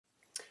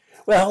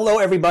Well, hello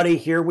everybody.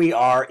 Here we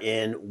are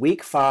in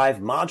week 5,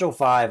 module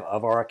 5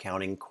 of our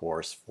accounting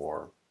course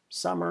for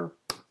summer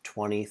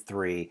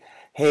 23.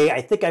 Hey, I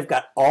think I've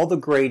got all the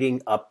grading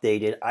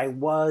updated. I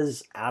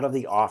was out of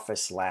the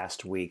office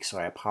last week, so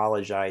I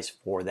apologize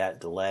for that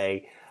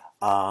delay.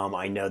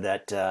 I know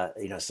that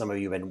some of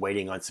you have been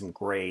waiting on some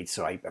grades,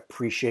 so I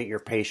appreciate your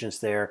patience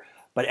there.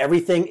 But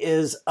everything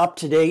is up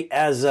to date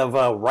as of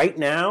right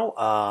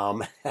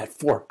now at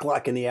 4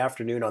 o'clock in the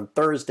afternoon on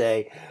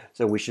Thursday.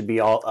 So we should be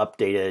all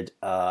updated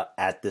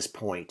at this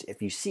point.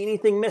 If you see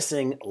anything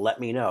missing, let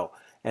me know.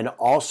 And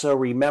also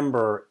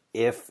remember,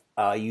 if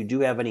you do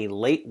have any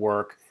late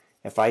work,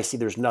 if I see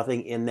there's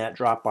nothing in that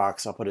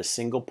Dropbox, I'll put a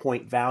single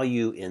point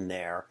value in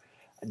there.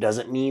 It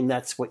doesn't mean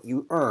that's what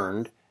you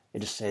earned.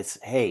 It just says,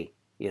 hey,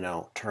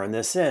 turn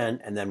this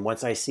in. And then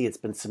once I see it's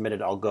been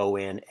submitted, I'll go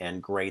in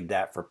and grade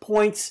that for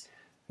points.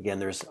 Again,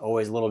 there's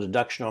always a little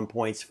deduction on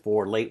points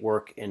for late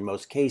work in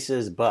most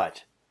cases,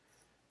 but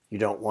you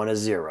don't want a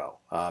 0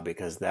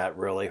 because that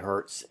really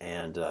hurts,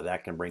 and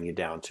that can bring you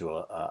down to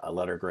a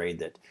letter grade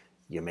that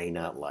you may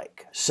not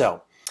like.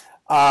 So,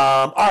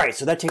 all right,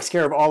 so that takes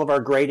care of all of our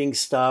grading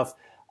stuff.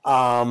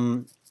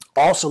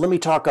 Also, let me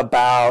talk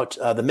about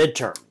the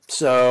midterm.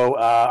 So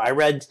I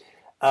read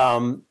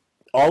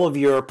all of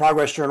your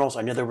progress journals.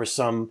 I know there were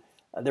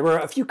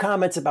a few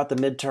comments about the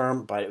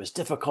midterm, but it was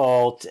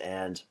difficult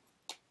and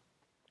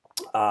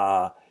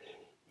a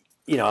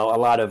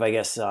lot of, I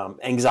guess,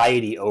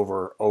 anxiety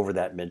over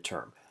that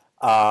midterm.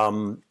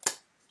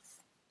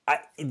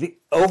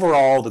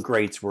 Overall, the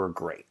grades were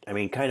great. I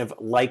mean, kind of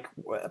like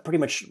pretty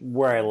much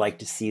where I like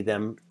to see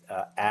them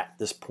at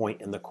this point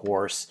in the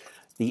course.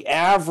 The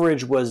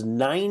average was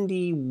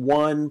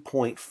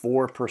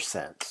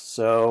 91.4%.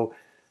 So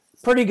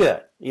pretty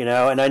good,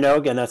 and I know,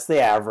 again, that's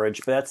the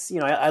average, but that's,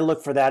 I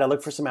look for that. I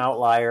look for some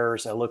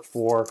outliers. I look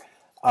for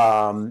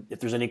if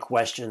there's any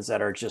questions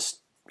that are just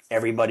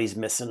everybody's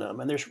missing them,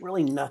 and there's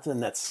really nothing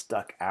that's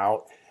stuck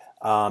out.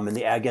 And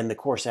the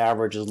course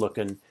average is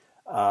looking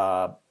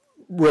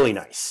really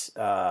nice.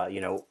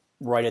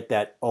 Right at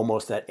that,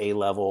 almost that A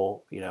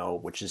level,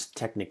 which is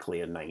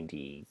technically a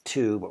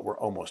 92, but we're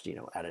almost,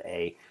 at an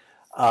A.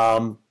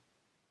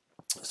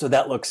 So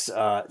that looks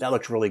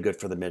really good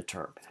for the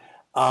midterm.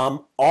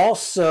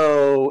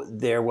 Also,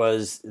 there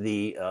was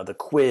the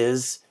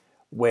quiz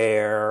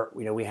where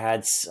we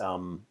had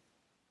some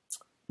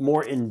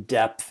more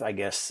in-depth, I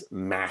guess,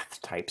 math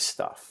type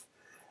stuff.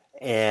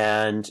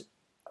 And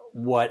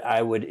what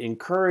I would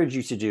encourage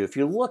you to do, if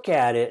you look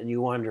at it and you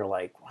wonder,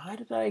 like, why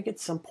did I get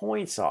some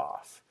points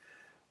off?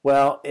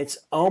 Well, it's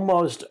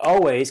almost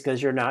always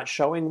because you're not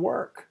showing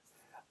work.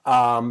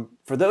 For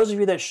those of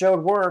you that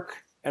showed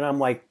work, and I'm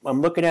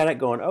looking at it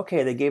going,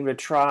 okay, they gave it a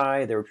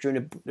try, they're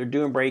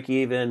doing break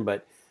even,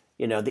 but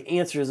the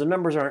answers, the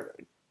numbers aren't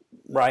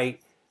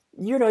right.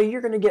 You're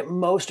going to get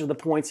most of the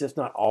points, if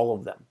not all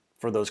of them,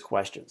 for those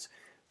questions.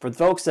 For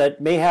folks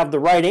that may have the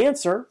right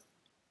answer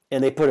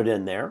and they put it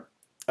in there,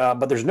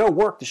 but there's no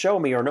work to show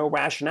me or no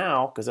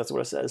rationale, because that's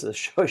what it says,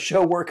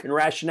 show work and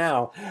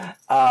rationale,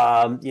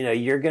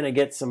 you're going to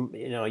get some,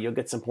 you'll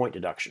get some point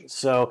deductions.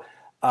 So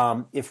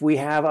if we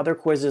have other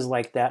quizzes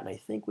like that, and I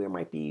think there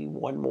might be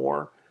one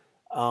more,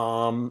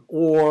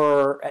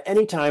 or at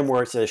any time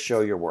where it says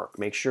show your work,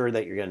 make sure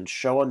that you're going to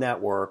show on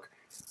that work,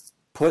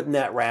 putting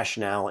that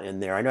rationale in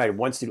there. I know I had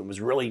one student who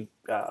was really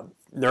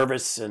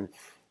nervous and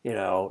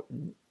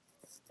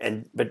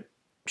but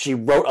she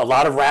wrote a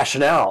lot of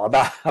rationale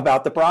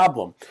about the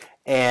problem,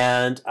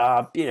 and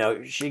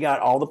she got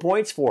all the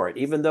points for it,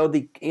 even though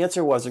the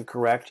answer wasn't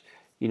correct.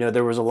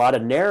 There was a lot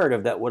of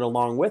narrative that went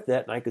along with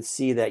it, and I could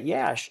see that,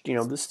 yeah,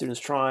 this student's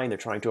trying. They're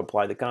trying to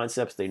apply the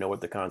concepts. They know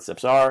what the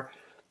concepts are.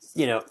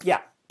 Yeah.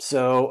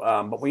 So,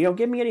 but when you don't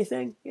give me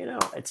anything,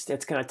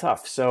 it's kind of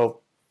tough. So,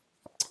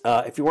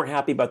 if you weren't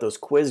happy about those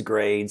quiz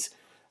grades,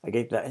 I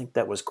think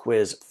that was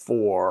quiz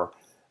 4.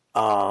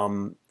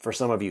 For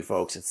some of you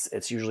folks,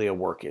 it's usually a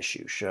work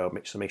issue. So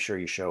make sure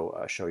you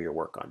show your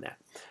work on that.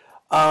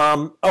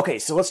 Okay,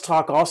 so let's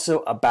talk also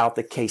about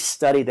the case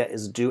study that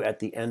is due at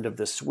the end of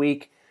this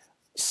week.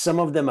 Some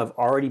of them have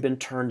already been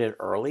turned in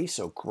early,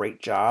 so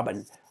great job.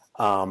 And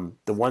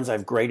the ones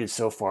I've graded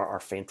so far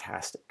are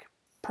fantastic.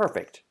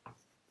 Perfect.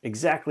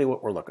 Exactly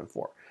what we're looking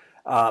for.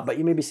 But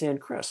you may be saying,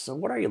 Chris, so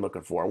what are you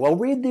looking for? Well,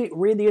 read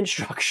the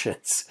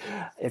instructions.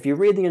 If you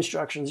read the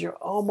instructions, you're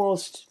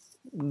almost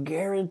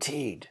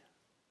guaranteed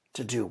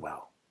to do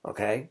well.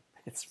 Okay?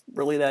 It's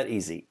really that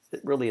easy.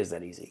 It really is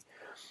that easy.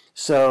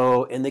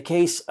 So in the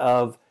case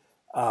of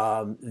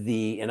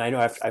and I know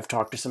I've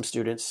talked to some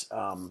students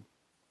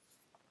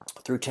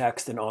through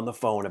text and on the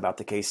phone about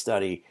the case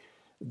study,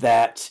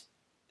 that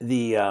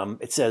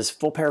it says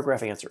full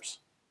paragraph answers.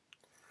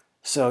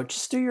 So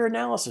just do your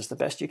analysis the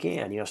best you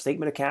can.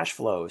 Statement of cash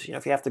flows.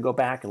 If you have to go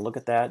back and look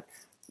at that,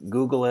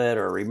 Google it,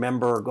 or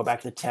remember, go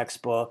back to the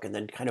textbook and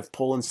then kind of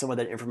pull in some of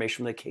that information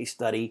from the case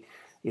study,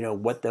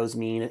 what those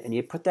mean. And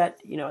you put that,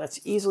 that's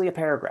easily a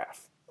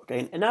paragraph.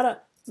 Okay. And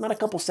not a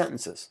couple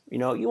sentences. You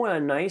want a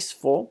nice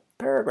full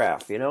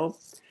paragraph,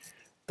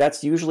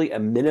 That's usually a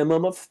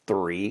minimum of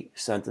 3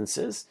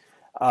 sentences.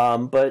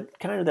 But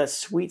kind of that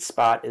sweet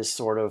spot is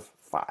sort of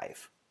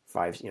five.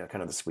 Five's,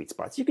 kind of the sweet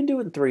spots. You can do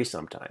it in three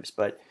sometimes,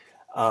 but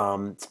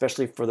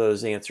especially for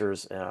those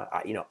answers,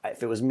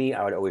 if it was me,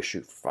 I would always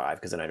shoot for five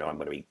because then I know I'm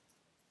going to be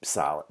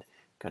solid.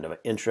 Kind of an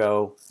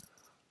intro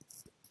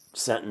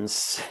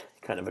sentence,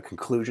 kind of a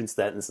conclusion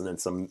sentence, and then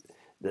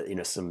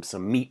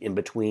some meat in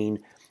between,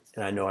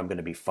 and I know I'm going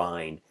to be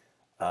fine.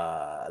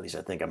 At least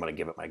I think I'm going to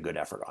give it my good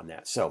effort on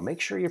that. So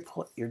make sure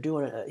you're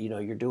doing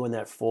you're doing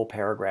that full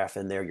paragraph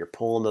in there. You're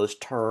pulling those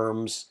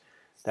terms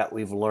that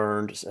we've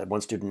learned.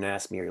 One student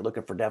asked me, "Are you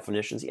looking for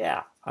definitions?"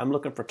 Yeah, I'm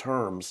looking for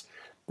terms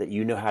that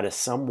you know how to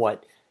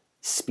somewhat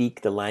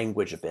speak the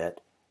language a bit.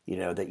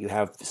 That you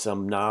have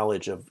some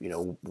knowledge of,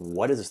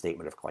 what is a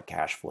statement of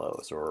cash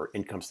flows or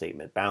income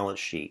statement, balance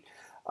sheet,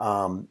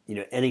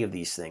 any of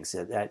these things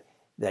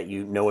that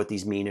you know what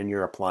these mean and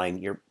you're applying,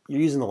 you're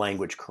using the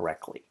language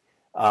correctly.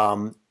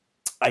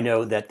 I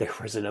know that there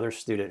was another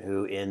student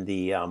who in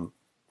the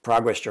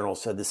Progress Journal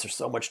said this, there's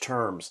so much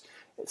terms.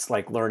 It's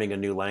like learning a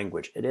new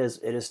language. It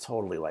is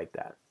totally like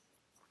that.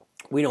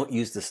 We don't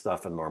use this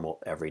stuff in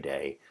normal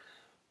everyday,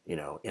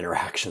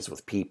 interactions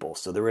with people.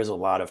 So there is a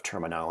lot of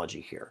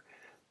terminology here.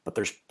 But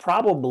there's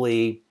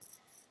probably,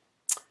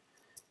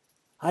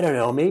 I don't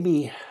know,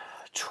 maybe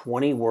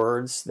 20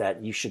 words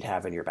that you should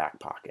have in your back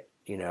pocket.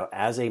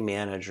 As a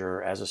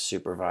manager, as a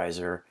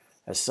supervisor,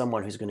 as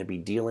someone who's going to be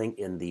dealing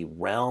in the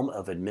realm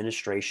of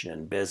administration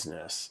and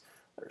business,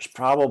 there's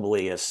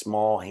probably a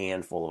small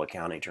handful of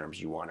accounting terms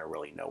you want to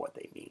really know what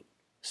they mean.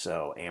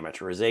 So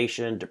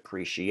amortization,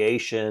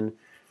 depreciation,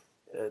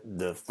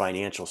 the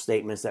financial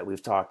statements that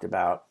we've talked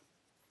about,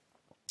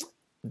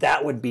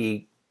 that would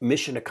be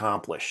mission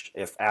accomplished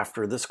if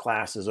after this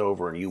class is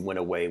over and you went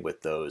away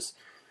with those,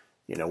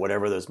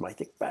 whatever those might,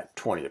 think about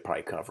 20 to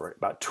probably cover it,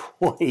 about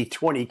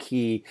 20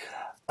 key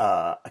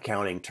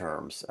accounting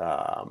terms.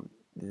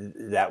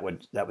 That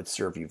would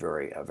serve you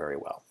very very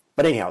well.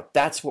 But anyhow,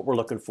 that's what we're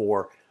looking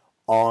for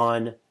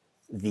on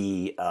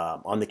the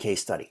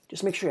case study.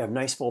 Just make sure you have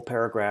nice full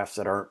paragraphs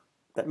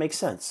that make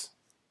sense,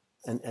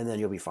 and then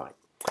you'll be fine.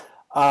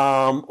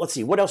 Let's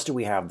see, what else do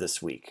we have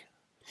this week?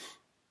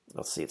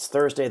 Let's see, it's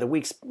Thursday. The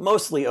week's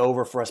mostly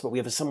over for us, but we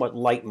have a somewhat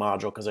light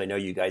module because I know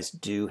you guys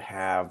do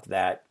have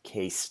that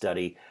case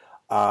study.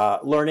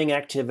 Learning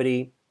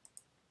activity,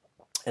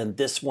 and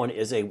this one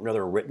is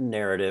another written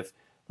narrative.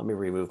 Let me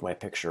remove my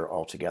picture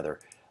altogether.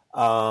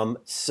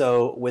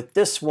 So with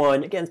this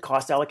one, again,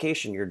 cost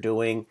allocation, you're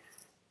doing,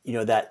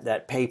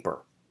 that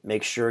paper.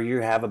 Make sure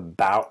you have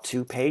about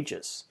 2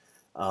 pages.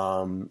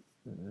 Those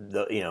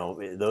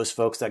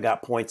folks that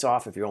got points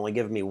off, if you're only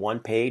giving me 1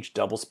 page,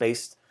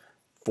 double-spaced,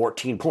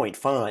 14-point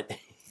font,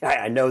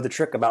 I know the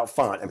trick about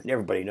font. I mean,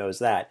 everybody knows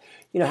that.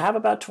 Have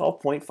about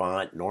 12-point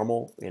font,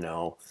 normal,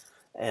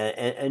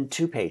 and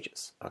 2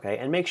 pages, okay?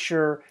 And make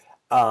sure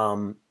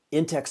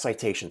in-text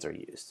citations are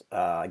used.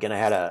 Again, I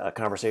had a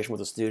conversation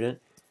with a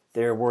student.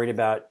 They're worried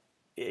about,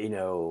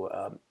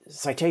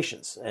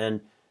 citations.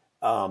 And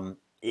I'll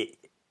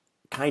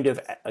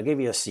give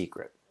you a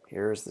secret.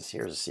 Here's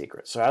a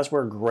secret. So as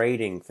we're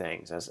grading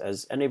things,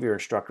 as any of your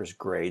instructors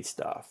grade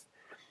stuff,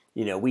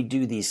 we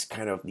do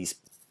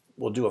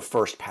we'll do a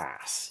first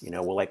pass,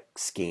 we'll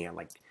scan,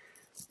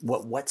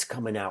 what's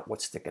coming out,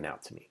 what's sticking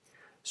out to me.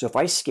 So if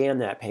I scan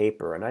that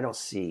paper and I don't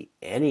see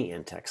any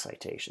in-text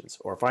citations,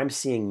 or if I'm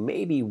seeing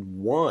maybe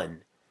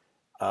 1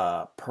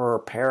 per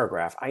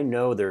paragraph, I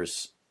know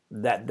there's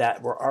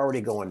that we're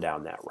already going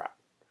down that route,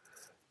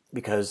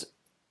 because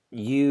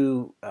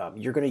you're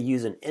going to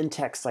use an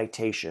in-text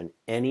citation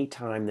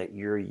anytime that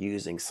you're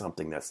using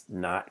something that's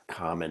not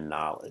common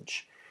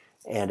knowledge.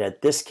 And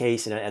at this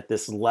case, and at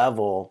this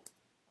level,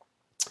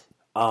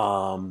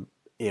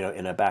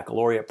 in a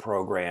baccalaureate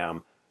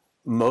program,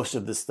 most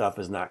of this stuff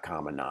is not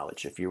common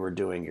knowledge. If you were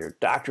doing your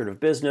doctorate of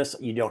business,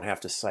 you don't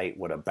have to cite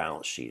what a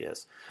balance sheet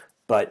is.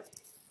 But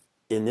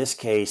in this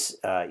case,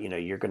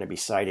 you're going to be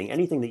citing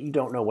anything that you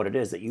don't know what it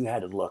is, that you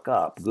had to look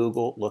up,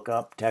 Google, look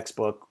up,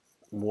 textbook,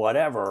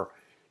 whatever.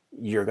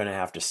 You're going to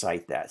have to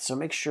cite that. So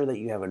make sure that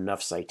you have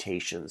enough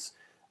citations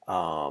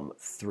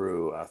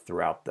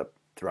throughout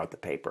the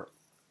paper.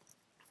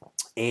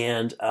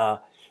 And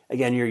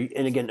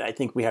again, I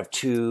think we have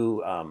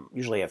 2.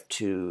 Usually have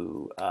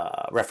 2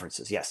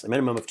 references. Yes, a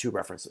minimum of 2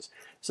 references.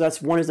 So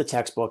that's, one is the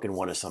textbook and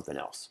one is something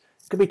else.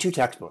 It could be 2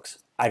 textbooks.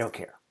 I don't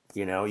care.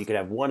 You could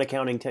have 1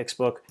 accounting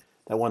textbook,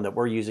 that one that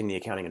we're using, the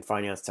accounting and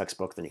finance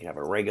textbook. Then you can have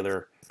a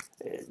regular.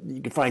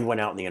 You can find one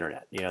out on the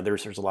internet.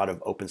 There's a lot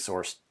of open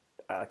source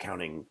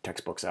accounting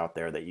textbooks out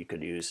there that you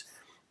could use,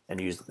 and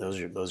use those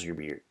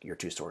are your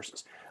 2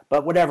 sources.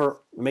 But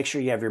whatever, make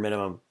sure you have your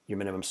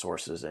minimum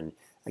sources, and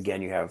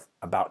again, you have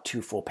about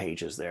 2 full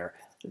pages there.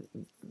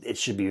 It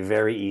should be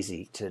very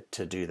easy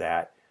to do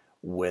that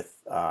with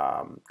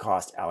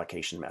cost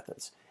allocation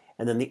methods.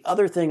 And then the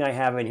other thing I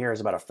have in here is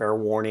about a fair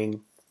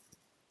warning,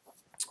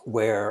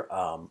 where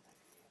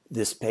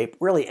this paper,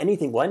 really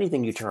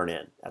anything you turn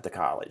in at the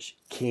college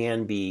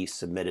can be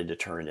submitted to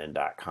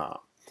turnitin.com.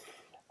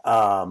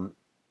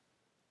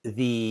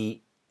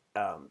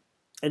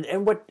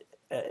 And what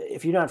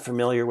if you're not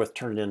familiar with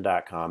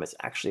Turnitin.com, it's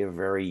actually a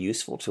very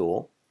useful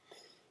tool.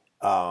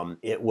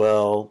 It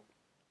will,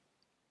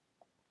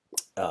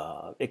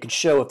 it can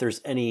show if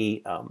there's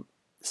any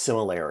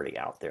similarity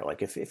out there.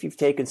 Like if you've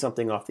taken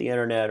something off the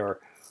internet or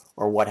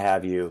what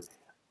have you,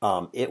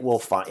 it will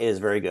find, it is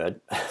very good.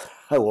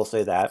 I will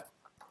say that.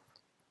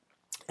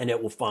 And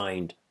it will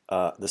find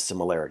the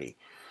similarity.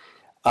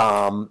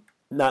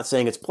 Not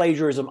saying it's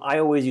plagiarism. I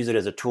always use it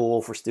as a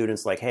tool for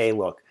students, like, hey,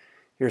 look,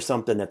 here's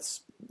something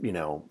that's, you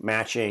know,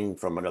 matching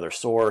from another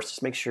source.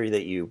 Just make sure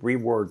that you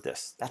reword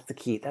this. That's the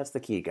key. That's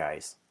the key,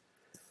 guys.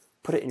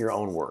 Put it in your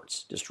own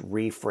words. Just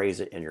rephrase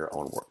it in your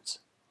own words.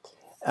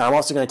 And I'm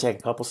also going to take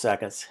a couple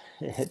seconds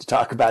to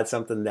talk about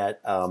something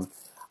that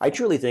I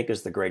truly think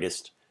is the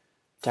greatest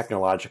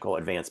technological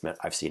advancement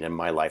I've seen in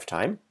my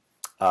lifetime.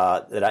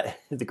 The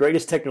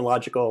greatest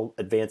technological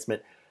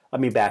advancement. Let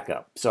me back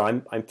up. So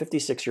I'm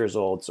 56 years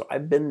old. So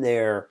I've been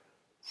there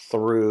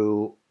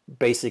through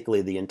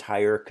basically the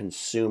entire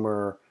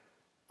consumer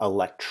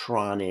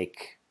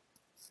electronic,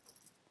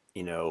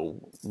 you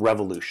know,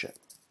 revolution.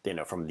 You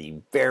know, from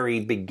the very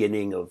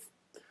beginning of,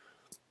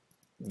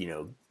 you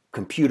know,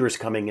 computers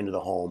coming into the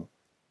home.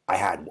 I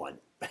had one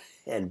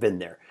and been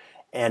there.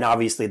 And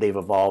obviously they've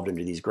evolved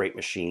into these great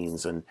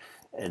machines, and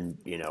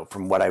you know,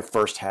 from what I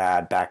first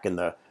had back in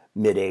the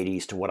mid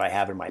 80s to what I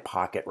have in my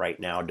pocket right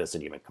now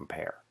doesn't even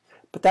compare.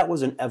 But that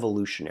was an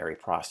evolutionary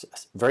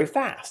process. Very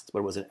fast, but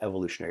it was an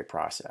evolutionary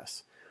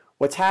process.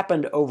 What's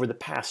happened over the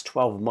past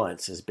 12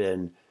 months has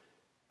been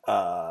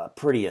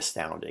pretty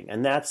astounding,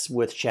 and that's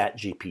with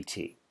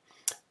ChatGPT.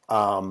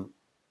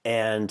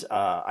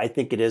 I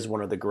think it is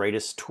one of the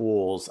greatest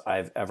tools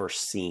I've ever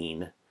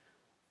seen,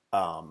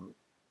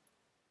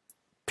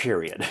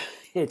 period.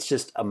 It's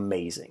just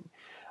amazing.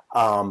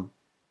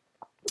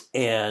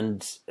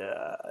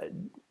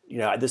 You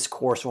know, this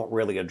course won't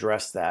really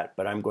address that,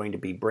 but I'm going to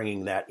be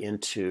bringing that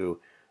into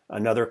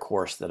another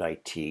course that I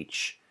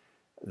teach,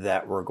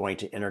 that we're going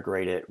to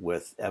integrate it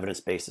with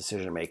evidence-based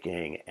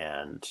decision-making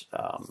and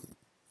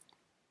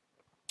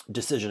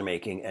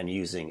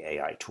using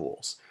AI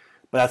tools.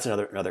 But that's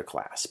another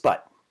class.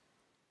 But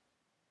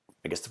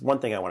I guess the one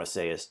thing I want to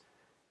say is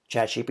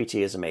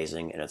ChatGPT is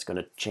amazing, and it's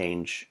going to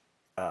change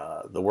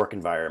the work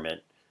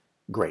environment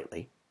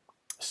greatly.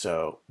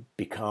 So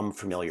become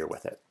familiar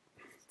with it.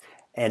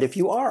 And if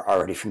you are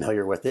already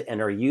familiar with it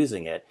and are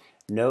using it,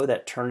 know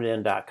that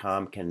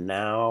Turnitin.com can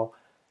now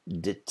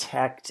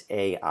detect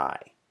AI.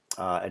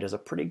 It does a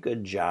pretty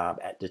good job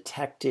at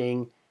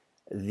detecting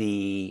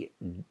the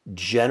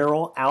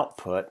general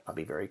output. I'll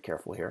be very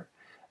careful here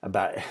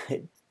about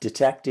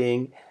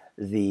detecting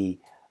the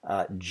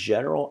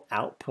general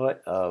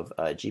output of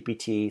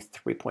GPT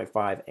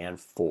 3.5 and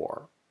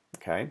 4.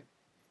 Okay,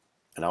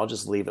 and I'll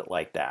just leave it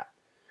like that.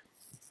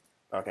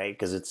 Okay,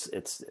 because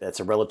it's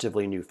a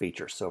relatively new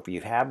feature. So if you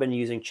have been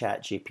using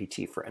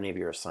ChatGPT for any of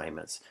your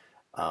assignments,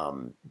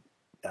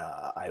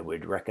 I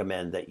would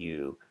recommend that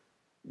you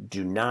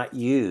do not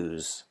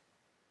use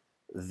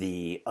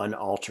the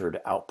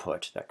unaltered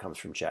output that comes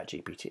from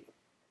ChatGPT.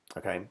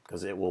 Okay,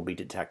 because it will be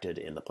detected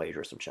in the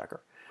plagiarism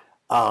checker.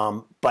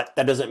 But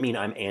that doesn't mean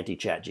I'm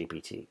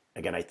anti-ChatGPT.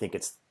 Again, I think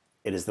it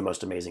is the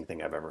most amazing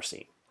thing I've ever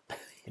seen.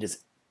 It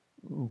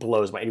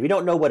blows my mind. If you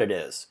don't know what it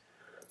is,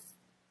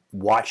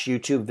 watch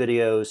YouTube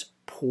videos,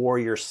 pour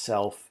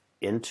yourself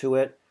into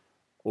it,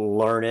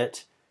 learn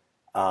it.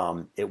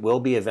 It will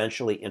be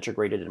eventually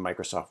integrated in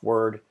Microsoft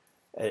Word.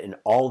 In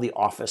all the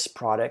Office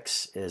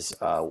products is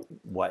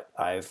what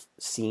I've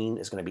seen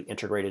is going to be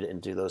integrated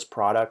into those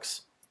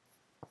products.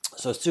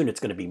 So soon it's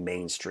going to be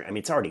mainstream. I mean,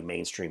 it's already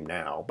mainstream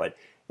now, but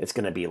it's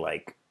going to be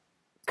like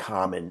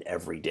common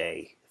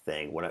everyday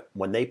thing.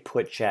 When they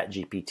put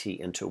ChatGPT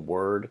into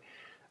Word,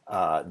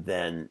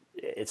 then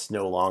it's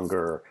no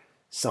longer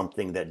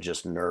something that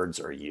just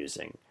nerds are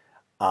using.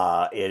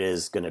 It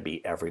is going to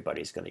be,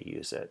 everybody's going to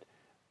use it.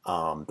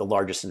 The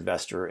largest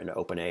investor in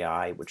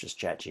OpenAI, which is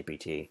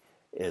ChatGPT,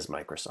 is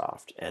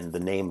Microsoft. And the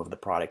name of the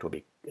product will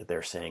be,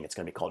 they're saying it's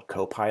going to be called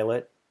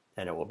Copilot,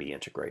 and it will be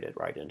integrated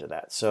right into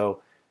that.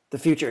 So the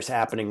future is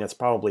happening. That's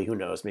probably, who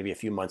knows, maybe a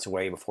few months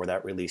away before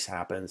that release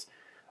happens.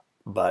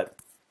 But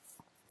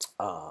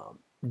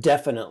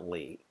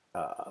definitely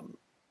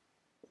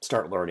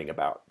start learning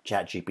about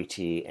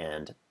ChatGPT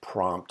and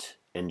prompt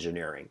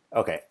engineering.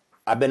 Okay,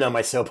 I've been on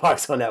my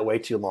soapbox on that way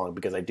too long,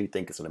 because I do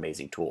think it's an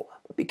amazing tool.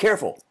 But be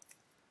careful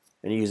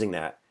in using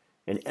that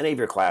in any of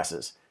your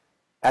classes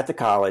at the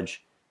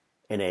college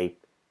in a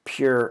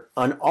pure,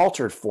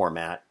 unaltered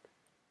format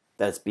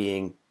that's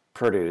being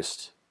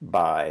produced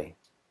by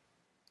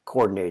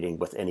coordinating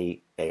with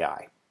any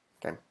AI.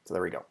 Okay, so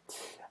there we go.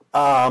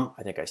 I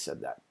think I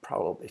said that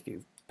probably if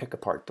you pick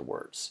apart the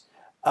words.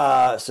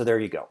 So there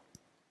you go.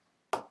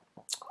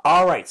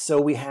 All right,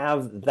 so we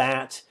have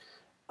that.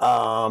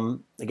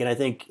 Again, I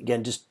think,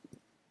 just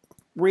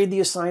read the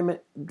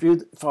assignment,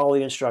 follow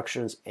the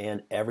instructions,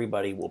 and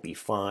everybody will be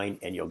fine,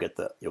 and you'll get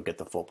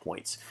the full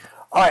points.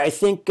 All right, I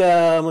think,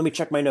 let me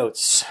check my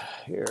notes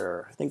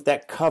here. I think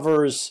that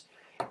covers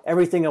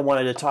everything I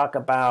wanted to talk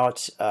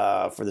about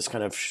for this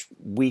kind of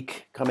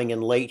week coming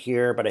in late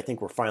here, but I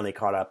think we're finally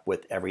caught up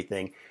with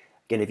everything.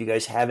 Again, if you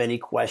guys have any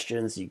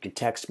questions, you can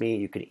text me,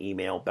 you can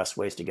email. Best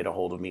ways to get a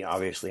hold of me.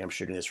 Obviously, I'm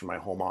shooting this from my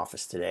home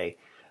office today.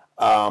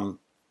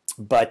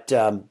 But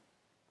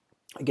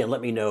again,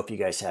 let me know if you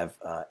guys have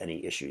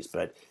any issues.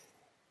 But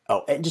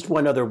oh, and just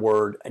one other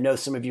word. I know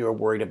some of you are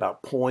worried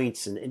about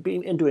points and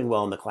doing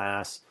well in the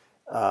class.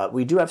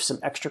 We do have some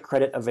extra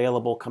credit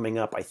available coming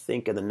up, I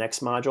think, in the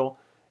next module.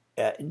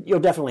 You'll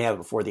definitely have it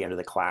before the end of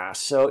the class.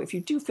 So if you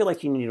do feel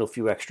like you need a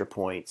few extra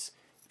points,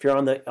 if you're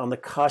on the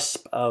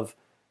cusp of,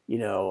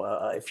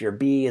 if your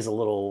B is a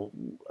little,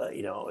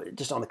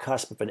 just on the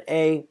cusp of an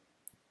A,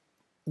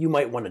 you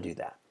might want to do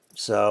that.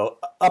 So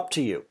up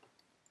to you.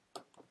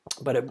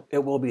 But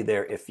it will be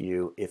there if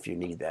you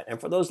need that. And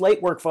for those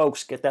late work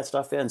folks, get that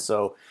stuff in.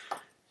 So,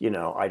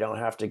 I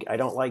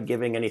don't like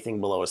giving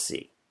anything below a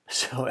C.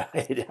 So I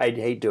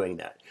hate doing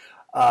that.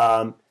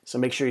 So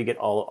make sure you get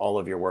all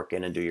of your work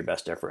in and do your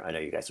best effort. I know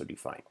you guys will do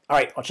fine. All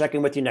right, I'll check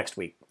in with you next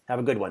week. Have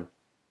a good one.